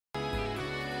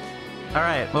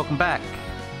Alright, welcome back.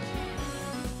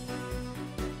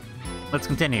 Let's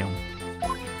continue.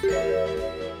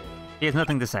 He has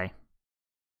nothing to say.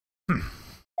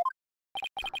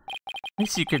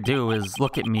 Least you could do is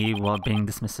look at me while being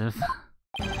dismissive.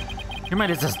 Your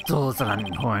mind is as dull as an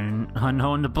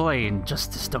unhorned blade,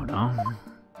 Justice Dono.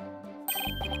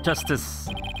 Justice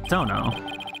Dono?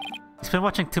 He's been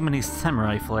watching too many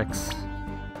samurai flicks.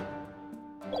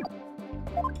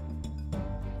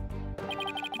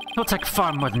 It'll take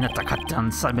far more than that to cut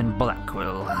down Simon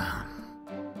Blackquill.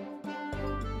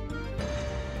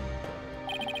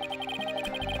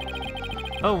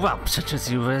 Oh well, such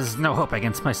as you is no hope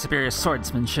against my superior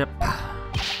swordsmanship.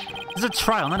 It's a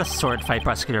trial, not a sword fight,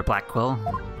 Prosecutor Blackquill.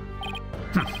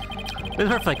 There's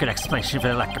a perfectly good explanation for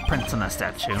the lack of prints on that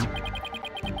statue.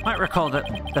 Might recall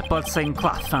that blood-stained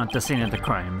cloth found at the scene of the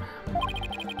crime.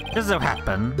 As so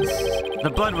happens,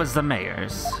 the blood was the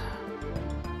mayor's.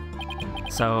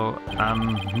 So,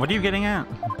 what are you getting at?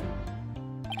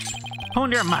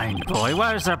 Hold your mind, boy.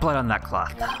 Why is there blood on that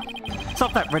cloth?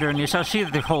 Solve that riddle and you shall see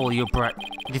that the hole you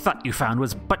thought you found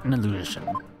was but an illusion.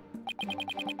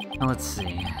 Now let's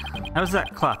see. How was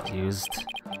that cloth used?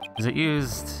 Was it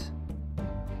used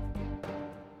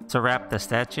to wrap the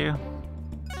statue?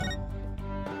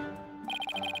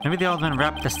 Maybe the old man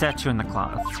wrapped the statue in the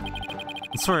cloth.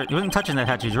 I swear, he wasn't touching that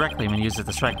statue directly when he used it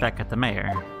to strike back at the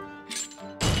mayor.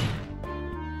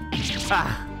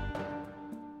 Ah!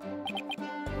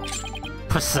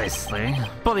 Precisely.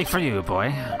 Bully for you,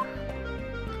 boy.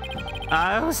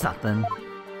 It was nothing.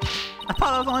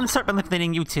 Apollo will start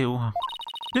manipulating you two.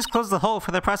 Just close the hole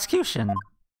for the prosecution.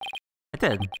 I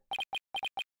did.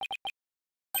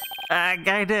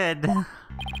 I did.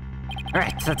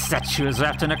 Right, that statue is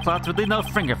wrapped in a cloth with no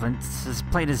fingerprints, as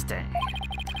plain as day.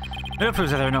 It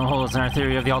proves that there are no holes in our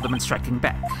theory of the alderman striking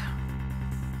back.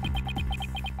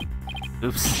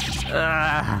 Oops.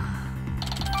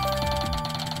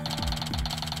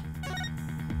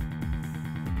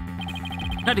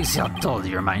 Now do you see how dull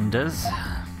your mind is?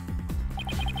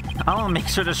 I'll make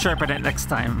sure to sharpen it next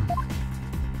time.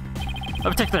 A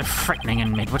particular frightening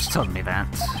inmate which told me that.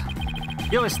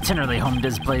 He always tenderly honed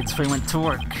his blades before he went to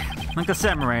work, like the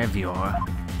samurai of yore.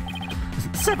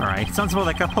 Samurai? Sounds more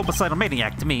like a homicidal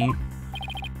maniac to me.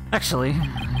 Actually,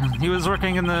 he was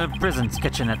working in the prison's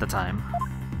kitchen at the time.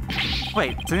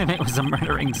 Wait, the inmate was a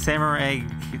murdering samurai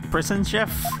prison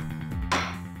chef?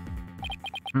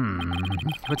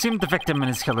 It would seem the victim and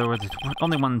his killer were the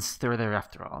only ones that were there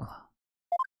after all.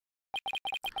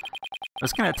 I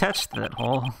was kind of attached to that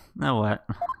hole. Now what?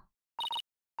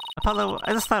 Apollo,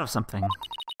 I just thought of something.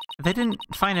 They didn't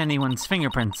find anyone's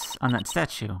fingerprints on that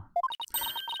statue.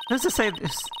 Who's to say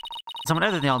someone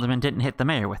other than the alderman didn't hit the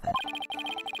mayor with it?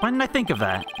 Why didn't I think of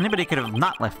that? Anybody could have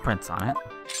not left prints on it.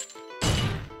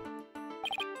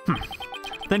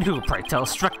 Then who, pray tell,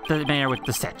 struck the mayor with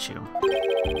the statue?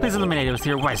 Please illuminate it with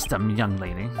your wisdom, young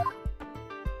lady.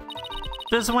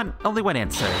 There's only one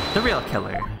answer. The real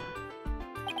killer.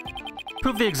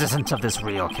 Prove the existence of this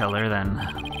real killer, then.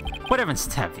 What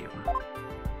evidence have you?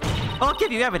 I'll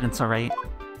give you evidence, alright.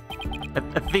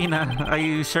 Athena, are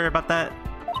you sure about that?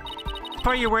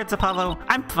 For your words, Apollo,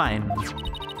 I'm fine.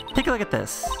 Take a look at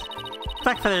this.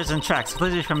 Black feathers and tracks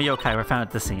clearly from Yokai were found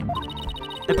at the scene.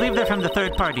 I believe they're from the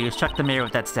third party who struck the mayor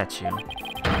with that statue.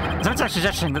 Someone's actually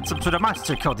suggesting that some sort of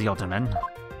monster killed the alderman.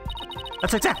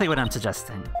 That's exactly what I'm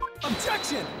suggesting.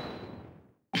 Objection!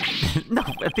 No,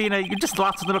 Athena, you just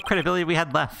lost the little credibility we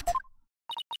had left.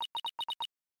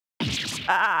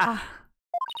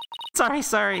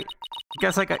 Sorry.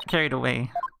 Guess I got carried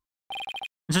away.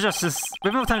 Mr. Justice, we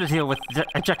have no time to deal with the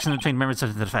objection between members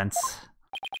of the defense.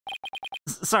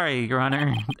 Sorry, Your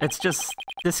Honor. It's just,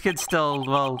 this kid's still,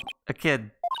 well, a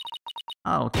kid.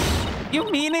 Oh,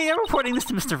 you mean it? You're reporting this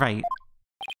to Mr. Wright.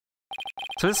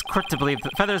 So it's quick to believe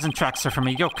that feathers and tracks are from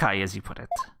a yokai, as you put it.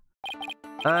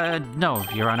 No,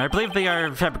 Your Honor. I believe they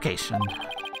are fabrication.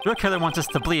 Your killer wants us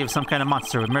to believe some kind of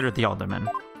monster would murder the alderman.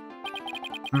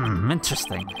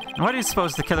 Interesting. And why do you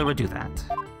suppose the killer would do that?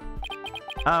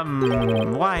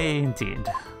 Why indeed?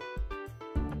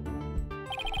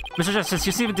 Mr. Justice,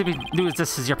 you seem to be lose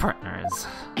this as your partners.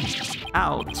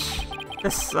 Ouch.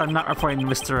 This, I'm not reporting to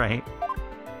Mr. Wright.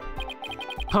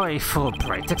 Hoy, fool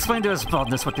Bright, explain to his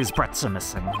baldness what these brats are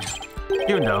missing.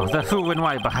 You know, the who and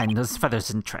why behind those feathers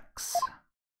and tricks.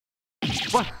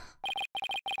 What?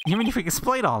 You mean if we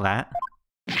explain all that?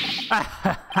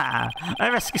 My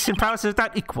investigation prowess is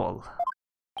not equal.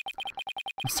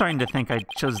 I'm starting to think I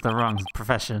chose the wrong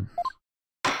profession.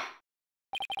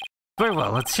 Very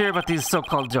well, let's hear about these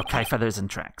so-called yokai feathers and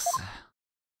tracks.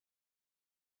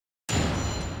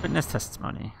 Witness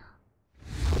testimony.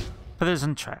 Feathers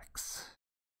and tracks.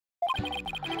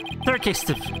 Third case,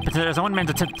 there's a one-man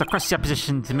attempt to crush the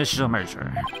opposition to initial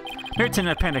merger. Wright in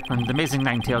a panic when the amazing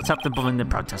Ninetales helped them bully the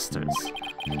protesters.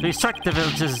 They distract the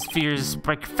village's fears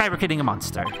by fabricating a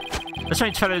monster. The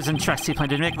strange feathers and tracks he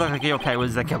planted to make it look like Yokai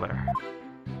was the killer.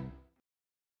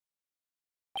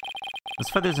 Those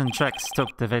feathers and tracks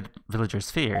stoked the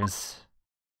villagers' fears.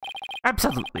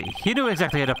 Absolutely, he knew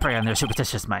exactly how to prey on their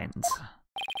superstitious minds.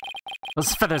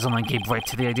 Those feathers only gave way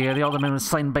to the idea the alderman was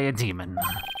slain by a demon.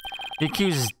 He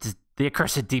accused the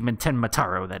accursed demon Tenma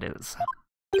Taro, that is.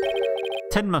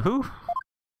 Tenma who?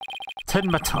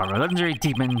 Tenma Taro, legendary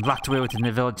demon locked away within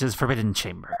the village's forbidden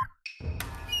chamber.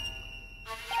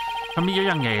 From a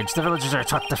young age, the villagers are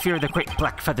taught to fear the great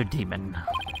black feathered demon.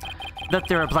 That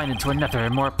they are blinded to another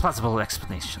and more plausible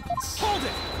explanations. Hold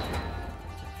it!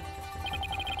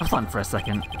 Hold on for a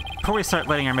second. Before we start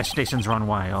letting our imaginations run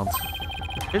wild,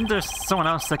 isn't there someone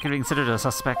else that could be considered a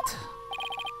suspect?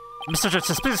 Mr.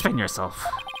 Justice, please explain yourself.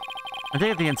 The day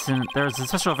of the incident, there was a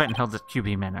special event held at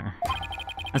QB Manor.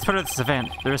 As part of this event,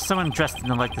 there was someone dressed in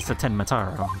the likeness of Tenma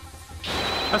Taro.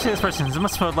 Obviously, this person is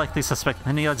much more likely suspect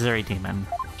than any legendary demon.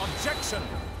 Objection!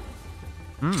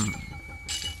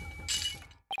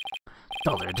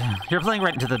 Dullard, you're playing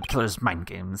right into the killer's mind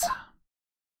games.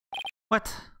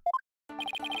 What?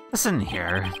 Listen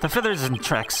here, the feathers and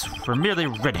tracks were merely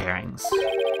red herrings.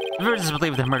 The villagers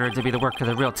believe the murder to be the work of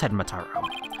the real Tenma Taro.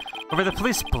 However, the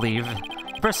police believe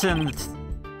the person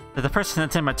in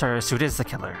Tenma Taro's suit is the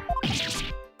killer.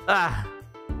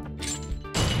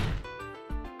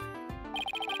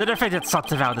 The defendant sought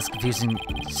to vow this confusion in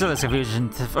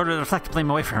order to deflect blame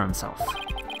away from himself.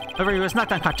 However, he was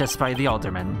knocked unconscious by the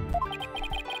alderman.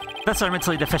 Thus, our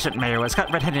mentally deficient mayor was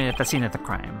caught red-handed at the scene of the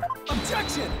crime.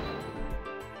 Objection!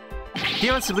 Do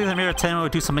you honestly believe that Mayor Tenma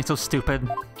would do something so stupid?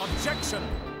 Objection!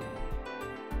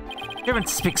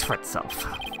 Evidence speaks for itself.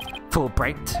 Fool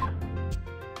Wright.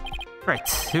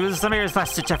 Right, it was the mayor's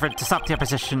last-ditch effort to stop the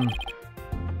opposition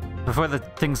before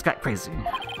things got crazy.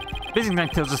 Amazing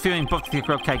Ninetales was fueling both the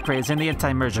Yokai craze and the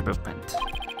anti-merger movement.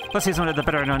 Plus, he's one of the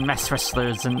better-known mass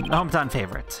wrestlers and a hometown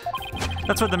favorite.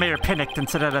 That's when the mayor panicked and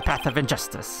set out a path of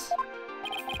injustice.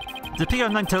 The PO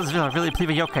Ninetales really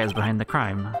believe a Yokai is behind the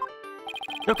crime.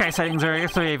 Yokai sightings are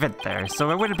actually an event there,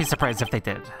 so I wouldn't be surprised if they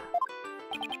did.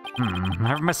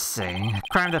 I must say, a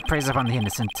crime that preys upon the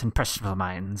innocent, impressionable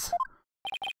minds.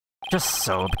 Just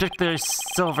so, a particular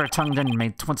silver-tongued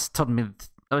inmate once told me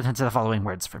the following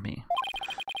words for me.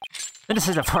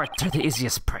 Innocent of heart are the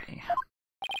easiest prey.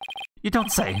 You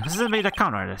don't say. Was it made a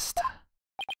con artist?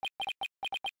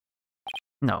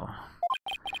 No.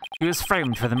 He was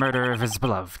framed for the murder of his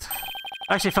beloved.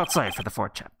 I actually felt sorry for the poor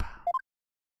chap.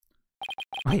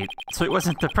 Wait, so it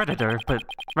wasn't the predator, but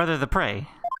rather the prey?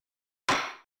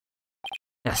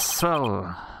 Yes,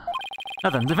 well... Now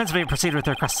then, defense may proceed with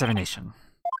their cross-examination.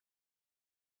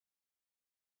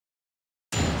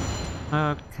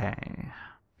 Okay.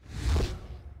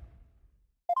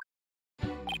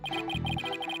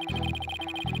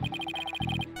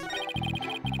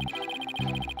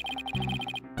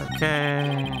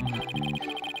 Okay.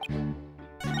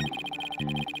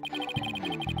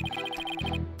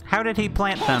 How did he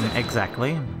plant them,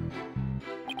 exactly?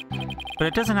 But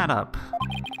it doesn't add up.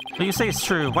 But you say it's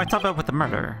true, why top up with the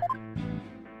murder?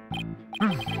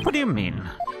 What do you mean?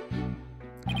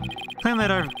 Claim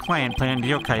that our client planned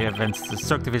yokai events to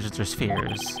stoke the visitors'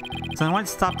 fears. So then why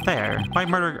stop there? Why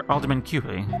murder Alderman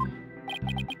QB?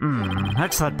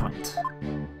 Excellent point.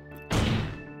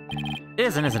 It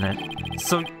isn't it?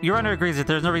 So, Your Honor agrees that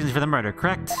there's no reason for the murder,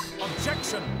 correct?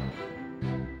 Objection!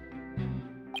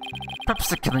 Perhaps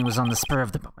the killing was on the spur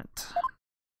of the moment.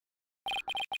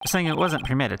 You're saying it wasn't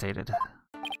premeditated.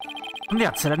 From the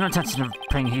outset, I had no intention of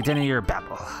praying heed to any of your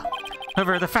babble.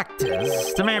 However, the fact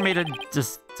is, the mayor made a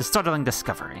startling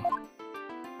discovery.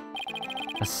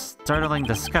 A startling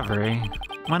discovery?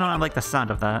 Why don't I like the sound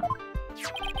of that?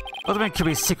 Alderman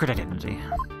QB's secret identity.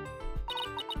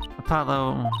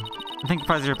 Apollo... I think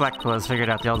Professor Blackwell has figured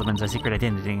out the Alderman's secret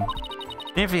identity.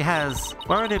 And if he has,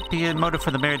 why would it be a motive for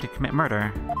the mayor to commit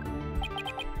murder?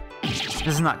 This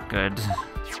is not good.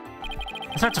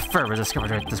 A patch of fur was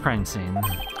discovered at this crime scene.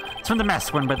 It's from the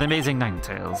mask worn by the amazing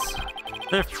Ninetales.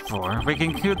 Therefore, we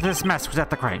can conclude this mask was at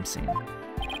the crime scene.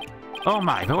 Oh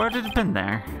my, but where did it have been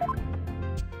there?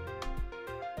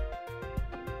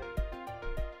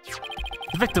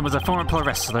 The victim was a former pro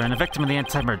wrestler and a victim of the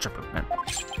anti-merger movement.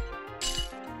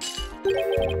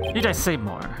 Need I say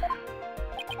more?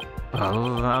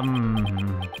 Well,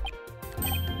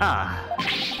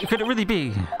 could it really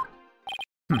be?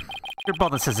 Your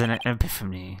boldness is an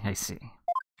epiphany, I see.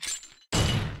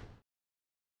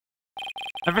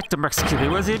 A victim executed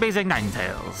was the amazing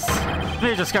Ninetales.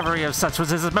 The discovery of such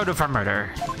was his motive for murder.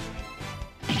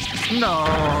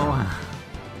 No.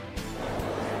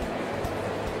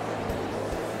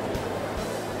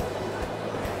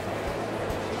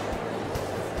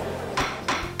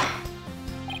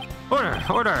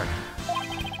 Order!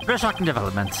 Very shocking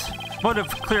development. Motive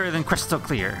clearer than crystal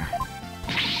clear.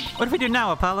 What do we do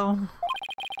now, Apollo?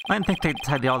 I didn't think they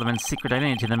tied the Alderman's secret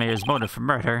identity to the mayor's motive for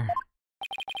murder.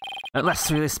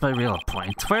 Let's release my real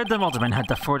point. Where the Alderman had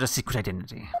to forge a secret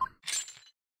identity.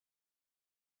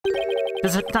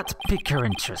 Does it not pique your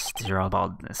interest, your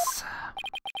baldness?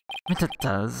 It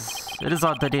does. It is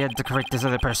odd that he had to correct his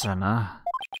other persona.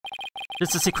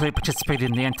 Just to secretly participate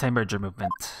in the anti-merger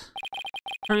movement.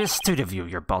 Very astute of you,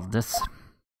 your baldness.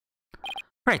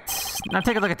 Right, now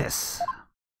take a look at this.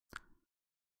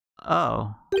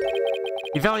 Oh.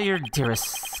 You value your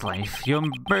dearest life. You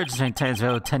emerged in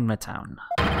Tainsville, Tenma Town.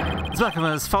 This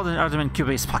document was found in Alderman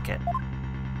Kube's pocket.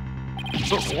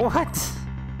 What?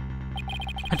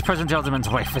 At present, the Alderman's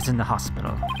wife is in the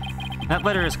hospital. That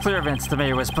letter is clear evidence the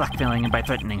mayor was blackmailing him by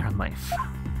threatening her life.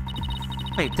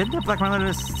 Wait, didn't the blackmail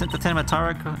letter sent to Tenma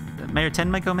Taro, Mayor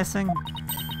Tenma, go missing?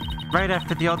 Right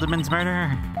after the Alderman's murder?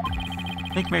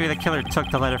 I think maybe the killer took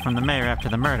the letter from the mayor after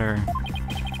the murder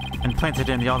and planted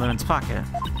it in the Alderman's pocket.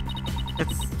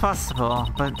 It's possible,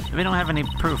 but we don't have any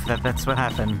proof that that's what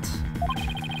happened.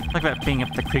 Like about being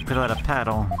up the creek without a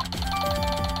paddle.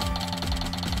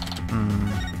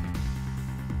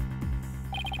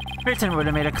 Wright would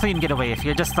have made a clean getaway if he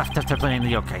had just left after playing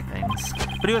the yokai things,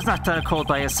 but he was not cold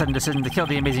by his sudden decision to kill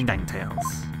the amazing Ninetales.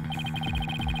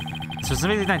 This was the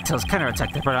amazing Ninetales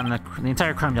counterattack that brought on the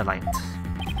entire crime to light.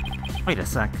 Wait a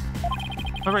sec.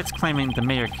 Wright's claiming the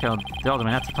mayor killed the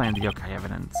Alderman after playing the yokai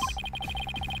evidence.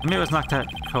 The mayor was knocked out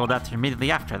cold immediately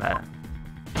after that.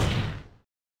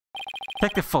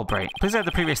 Detective Fulbright, please add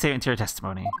the previous statement to your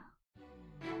testimony.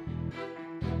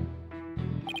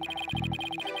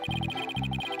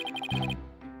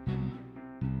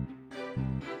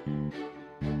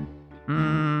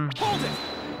 Hold it!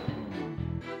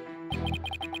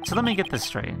 So let me get this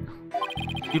straight.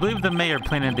 You believe the mayor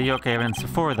planted the yokai evidence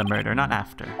before the murder, not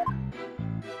after?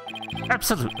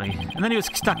 Absolutely. And then he was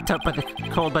knocked out by the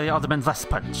cold by the Alderman's last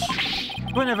punch. He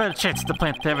wouldn't have had a chance to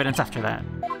plant the evidence after that.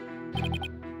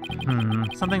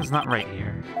 Something's not right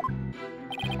here.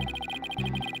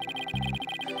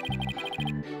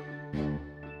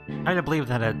 Hard to believe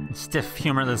that a stiff,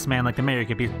 humorless man like the mayor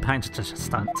could be behind such a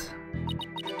stunt.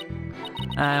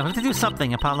 We have to do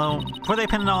something, Apollo. Before they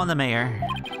pin it all on the mayor.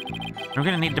 We're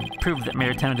gonna need to prove that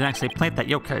Mayor Tenma didn't actually plant that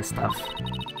yokai stuff.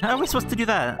 How are we supposed to do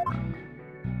that?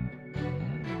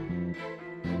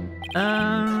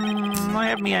 I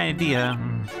have any idea.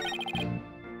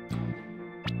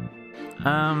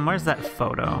 Where's that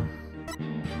photo?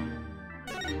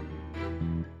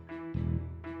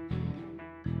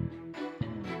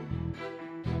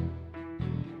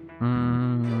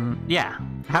 Yeah.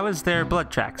 How is there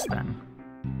blood tracks then?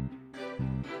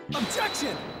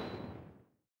 Objection!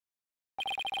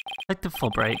 Detective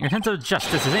Fulbright, your sense of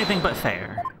justice is anything but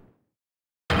fair.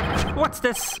 What's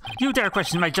this? You dare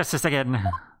question my justice again?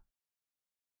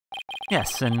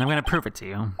 Yes, and I'm gonna prove it to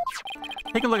you.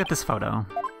 Take a look at this photo.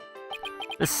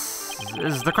 This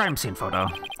is the crime scene photo.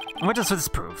 And what does this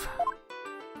prove?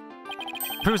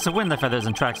 It proves when the feathers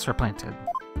and tracks were planted.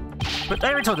 But I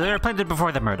already told you, they were planted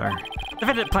before the murder. The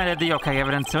defendant planted the yokai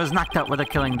evidence and was knocked out without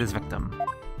killing his victim.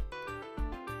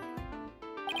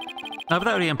 No, but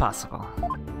that would be impossible.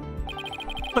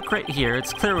 Look right here,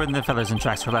 it's clear when the feathers and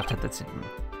tracks were left at the scene.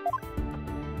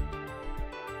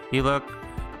 You look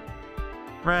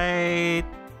right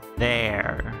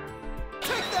there.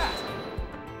 Take that!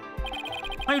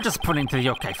 Why are you just pointing to the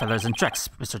yokai feathers and tracks,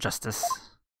 Mr. Justice?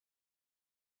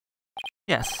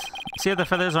 Yes. See how the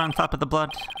feathers are on top of the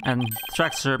blood, and the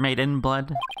tracks are made in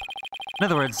blood? In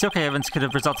other words, yokai evidence could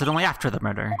have resulted only after the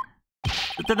murder.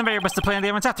 But then the mayor must have planned the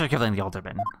evidence after killing the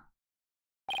alderman.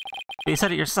 But you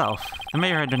said it yourself. The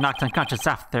mayor had been knocked unconscious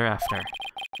thereafter. There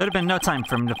would have been no time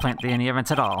for him to plant any evidence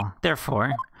at all.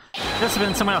 Therefore, there must have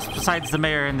been someone else besides the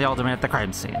mayor and the alderman at the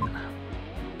crime scene.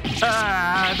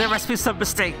 There must be some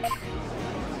mistake.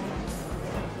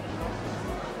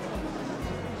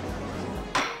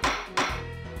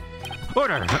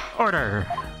 Order! Order!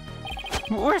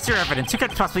 Where's your evidence? You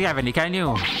can't possibly have any, can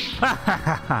you?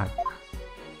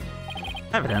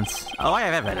 Evidence? Oh, I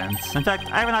have evidence. In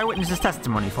fact, I have an eyewitness's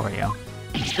testimony for you.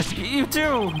 You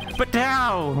do! But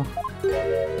how?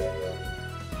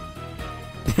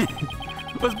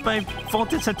 Was my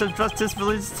faulty sense of justice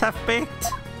really half-baked?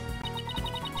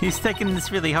 He's taking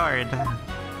this really hard.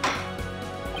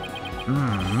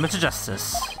 Mr.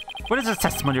 Justice, what is this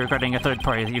testimony regarding a third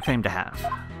party that you claim to have?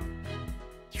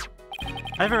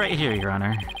 I have it right here, Your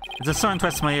Honor. It's a sworn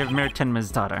testimony of Mayor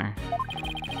Tenma's daughter.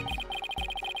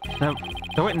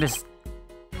 The witness,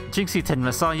 Jinxie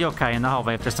Tenma, saw Yokai in the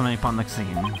hallway after stumbling upon the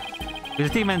scene. It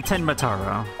was demon Tenma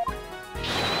Taro.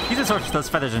 He's a source of those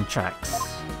feathers and tracks.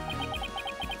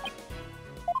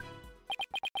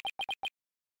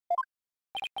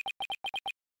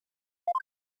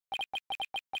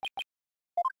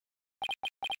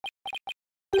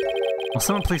 Will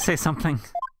someone please say something?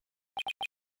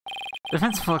 The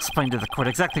defense will explain to the court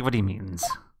exactly what he means.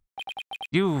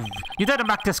 You dare to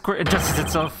mock this court injustice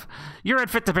itself? You're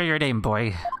unfit to bear your name,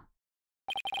 boy.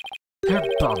 Your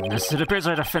baldness, it appears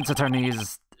our defense attorney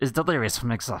is delirious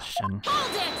from exhaustion.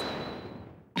 Hold it!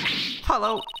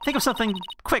 Hello, think of something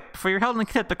quick before you're held in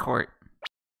contempt of court.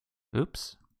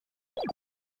 Oops.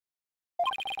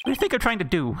 What do you think I'm trying to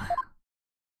do?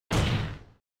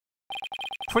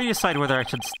 Before you decide whether I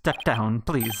should step down,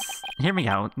 please, hear me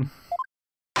out.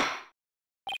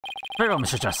 Very well,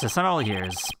 Mr. Justice, I'm all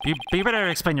ears. You better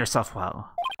explain yourself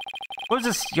well. What was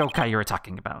this yokai you were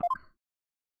talking about?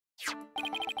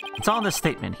 It's all in this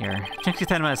statement here. Jinxie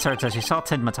Tenma asserts that she saw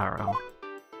Tenma Taro.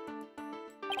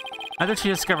 After she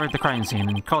discovered the crime scene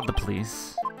and called the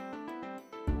police,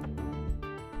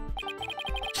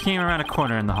 she came around a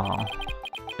corner in the hall.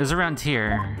 It was around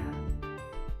here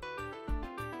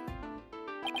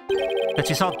that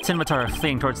she saw Tenma Taro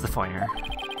fleeing towards the foyer.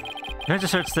 The judge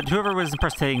asserts that whoever was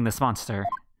impersonating this monster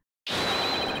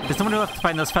is the one who left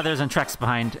behind those feathers and tracks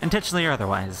behind, intentionally or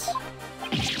otherwise.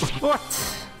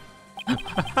 What?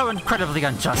 How incredibly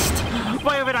unjust.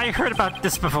 Why haven't I heard about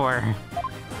this before?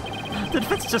 The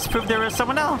defense just proved there was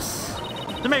someone else.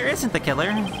 The mayor isn't the killer.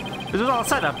 It was all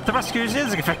set up. The prosecutor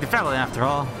is a confected felon after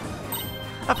all.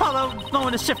 Apollo, no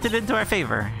one has shifted into our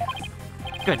favor.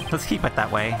 Good, let's keep it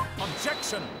that way.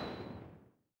 Objection!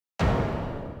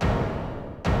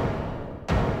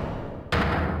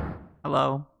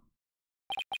 Hello.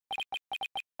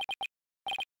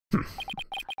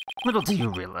 Little do you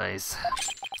realize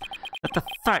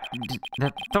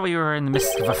that though you were in the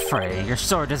midst of a fray, your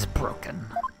sword is broken.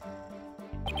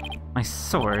 My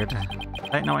sword? I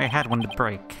didn't know I had one to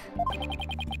break.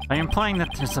 Are you implying that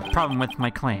there's a problem with my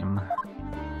claim?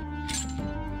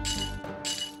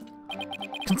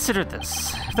 Consider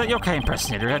this. If that yokai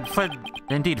impersonator had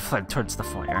indeed fled towards the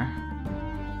foyer,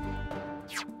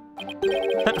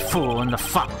 that fool and the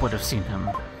fop would have seen him.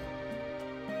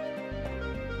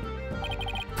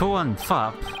 Fool and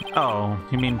fop? Oh,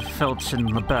 you mean Filch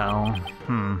and LaBelle.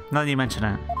 Now that you mention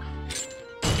it.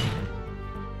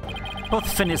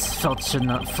 Both Phineas Filch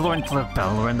and Florent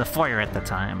LaBelle were in the foyer at the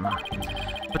time.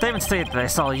 But they haven't stated that I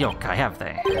saw a yokai, have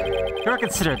they? You ever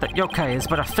considered that yokai is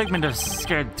but a figment of a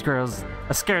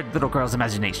scared little girl's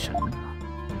imagination?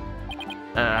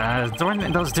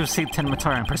 When those do see Tenma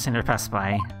Taro impersonator pass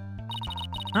by,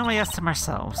 don't we ask them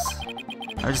ourselves?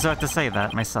 I was just about to say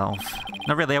that myself.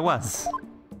 No, really, I was.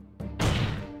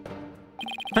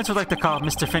 Vince would like to call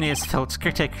Mr. Phineas Filch,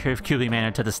 caretaker of QB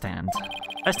Manor, to the stand.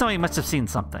 I just know he must have seen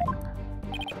something.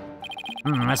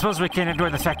 I suppose we can't ignore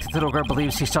the fact that the little girl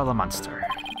believes she saw the monster.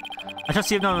 I trust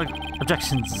you have no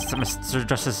objections to Mr.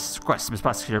 Justice's request, Miss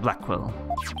Prosecutor Blackwell.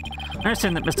 I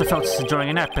understand that Mr. Filch is enjoying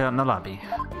a nap out in the lobby.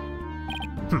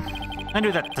 I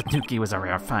knew that the Tanuki was a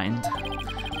rare find.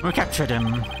 When we captured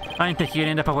him, I didn't think you'd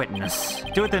end up a witness.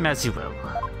 Do with him as you will.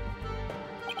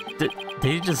 Did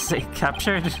you just say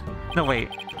captured? No, wait.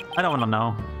 I don't want to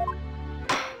know.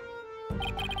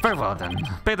 Very well then.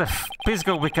 Bailiff, please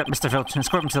go wake up Mr. Filch and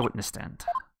escort him to the witness stand.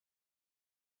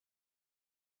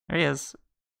 There he is.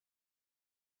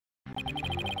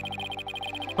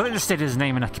 Will you just state his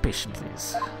name and occupation,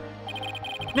 please?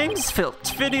 Name's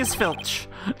Filch. Phineas Filch.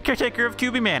 Caretaker of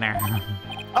QB Manor.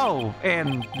 Oh,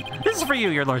 and this is for you,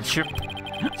 your lordship.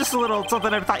 Just a little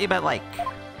something I thought you might like.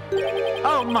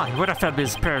 Oh my, what a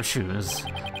fabulous pair of shoes.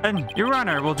 And your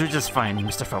honor will do just fine,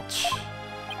 Mr. Filch.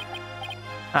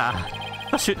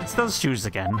 It's those shoes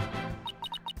again.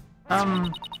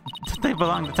 Did they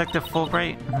belong to Detective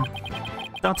Fulbright?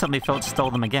 Don't tell me Filch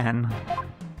stole them again.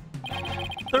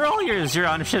 They're all yours, your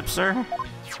honorship, sir.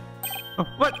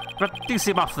 What? But these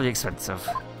seem awfully expensive.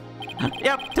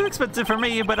 Yep, too expensive for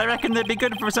me, but I reckon they'd be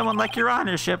good for someone like your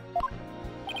honorship.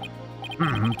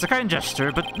 It's a kind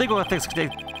gesture, but legal ethics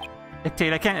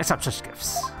dictate I can't accept such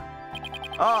gifts.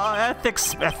 Oh,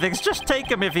 ethics, just take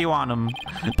them if you want them.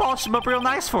 Polish them up real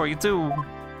nice for you, too.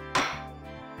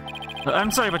 I'm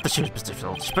sorry about the shoes, Mr.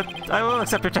 Filch, but I will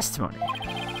accept your testimony.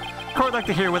 Court would like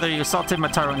to hear whether you saw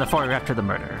Tenma Taro in the foyer after the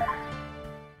murder.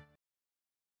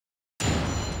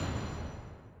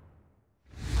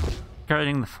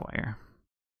 guarding the foyer.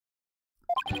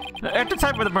 At the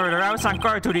time of the murder, I was on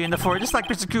guard duty in the foyer, just like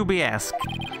Mr. Kubi asked.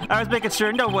 I was making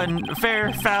sure no one,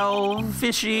 fair, foul,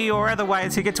 fishy, or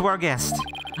otherwise, could get to our guest.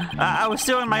 I was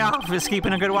still in my office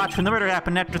keeping a good watch when the murder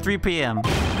happened after 3 p.m.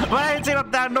 But I didn't say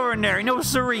nothing out of the ordinary, no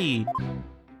siree.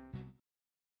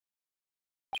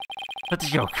 But the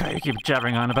yokai you keep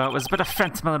jabbering on about was but a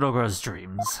phantom of little girl's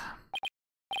dreams.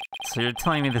 So you're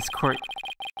telling me this court...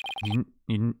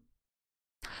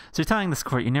 So you're telling this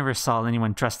court you never saw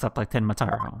anyone dressed up like Tenma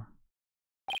Taro?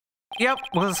 Yep,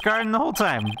 was guarding the whole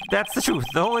time. That's the truth.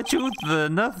 The whole truth.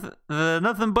 The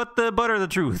nothing but the butter the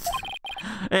truth.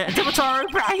 Tenma Taro,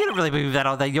 you don't really believe that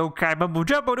all that yokai mumbo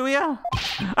jumbo, do ya?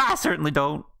 I certainly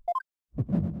don't.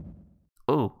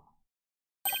 Oh.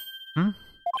 My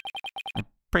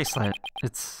bracelet.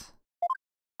 It's...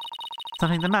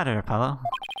 something the matter, Apollo.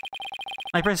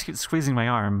 My bracelet keeps squeezing my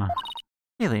arm.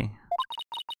 Really?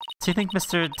 Do you think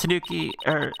Mr. Tanuki,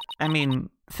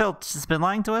 Filch has been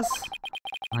lying to us?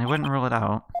 I wouldn't rule it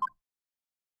out.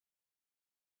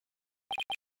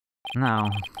 No.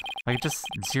 I could just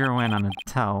zero in on a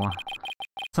tell.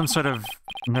 Some sort of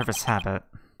nervous habit.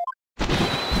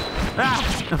 Ah!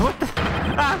 What the...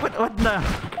 Ah! What the...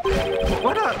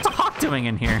 What's a hawk doing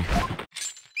in here?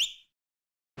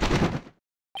 I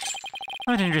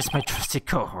would introduce my trusty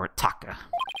cohort, Taka.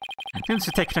 Seems to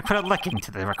have taken quite a liking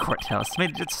to the courthouse,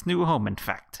 made it its new home, in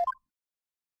fact.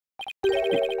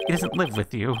 He doesn't live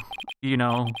with you, you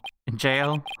know, in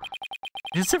jail.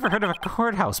 You've never heard of a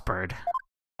courthouse bird?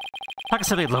 Taka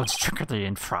simply loads trickery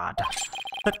and fraud.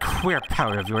 That queer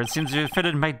power of yours seems to have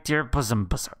fitted my dear bosom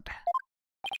buzzard.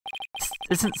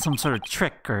 This isn't some sort of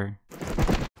trick or...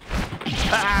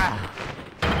 Ah!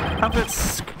 How could it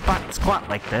squat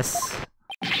like this?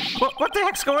 What the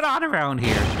heck's going on around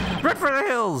here? Run for the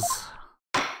hills!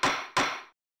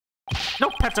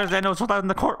 No pets are allowed in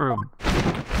the courtroom.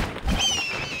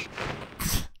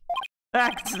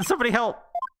 Somebody help!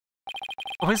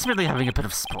 Oh, he's merely having a bit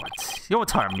of sport. You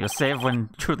won't harm, you'll save when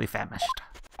truly famished.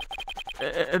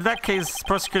 In that case,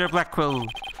 Prosecutor Blackwell,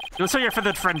 you'll say your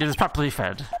feathered friend is properly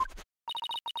fed.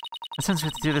 Since we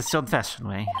have to do this the old-fashioned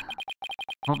way,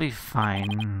 we'll be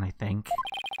fine, I think.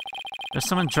 There's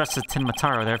someone dressed as Tenma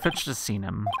Taro there. Fitch has seen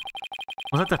him.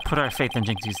 We'll have to put our faith in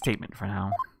Jinxie's statement for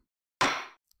now.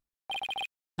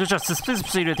 Your Justice, please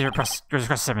proceed with your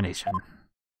cross-examination.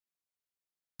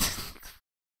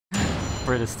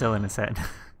 Word is still in his head.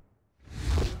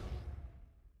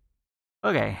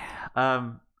 Okay.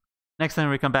 Next time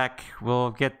we come back,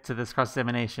 we'll get to this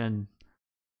cross-examination.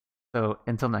 So,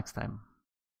 until next time.